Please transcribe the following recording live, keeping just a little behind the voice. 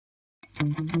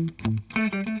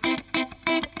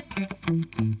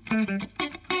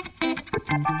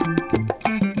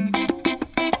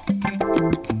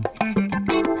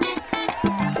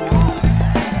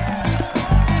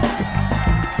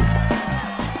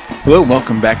Hello,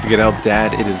 welcome back to Get Help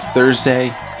Dad. It is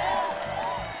Thursday,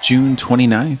 June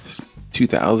 29th,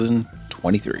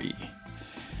 2023.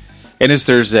 It is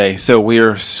Thursday, so we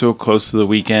are so close to the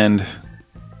weekend.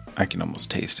 I can almost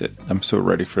taste it. I'm so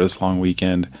ready for this long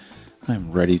weekend.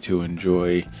 I'm ready to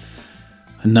enjoy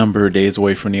a number of days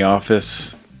away from the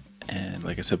office. And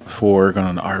like I said before, going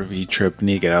on an RV trip,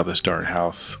 need to get out of this darn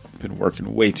house. Been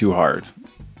working way too hard.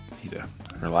 Need to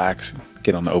relax,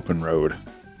 get on the open road.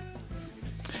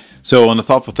 So on the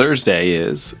Thoughtful Thursday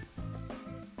is,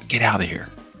 get out of here.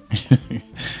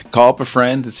 Call up a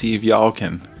friend to see if y'all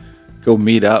can go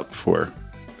meet up for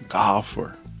golf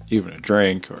or even a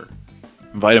drink, or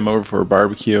invite them over for a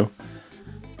barbecue.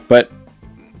 But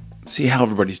see how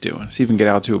everybody's doing. See if you can get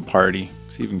out to a party.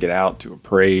 See if you can get out to a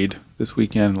parade this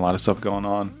weekend. A lot of stuff going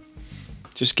on.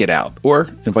 Just get out or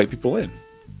invite people in.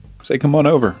 Say, come on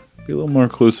over. Be a little more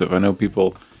inclusive. I know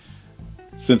people,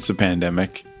 since the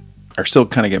pandemic, are still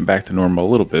kind of getting back to normal a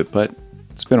little bit, but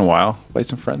it's been a while. Invite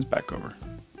some friends back over.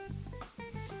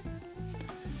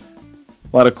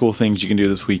 A lot of cool things you can do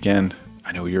this weekend.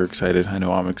 I know you're excited. I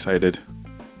know I'm excited.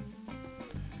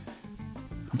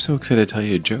 I'm so excited to tell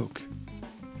you a joke.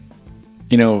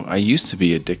 You know, I used to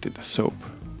be addicted to soap,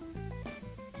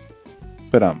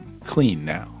 but I'm clean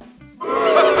now.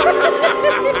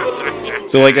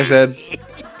 So like I said,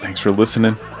 thanks for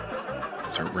listening.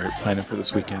 Start planning for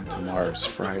this weekend. Tomorrow's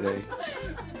Friday.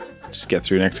 Just get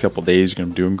through the next couple days. You're going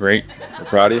to be doing great. We're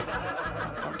proud of you.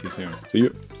 Talk to you soon. See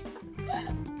you.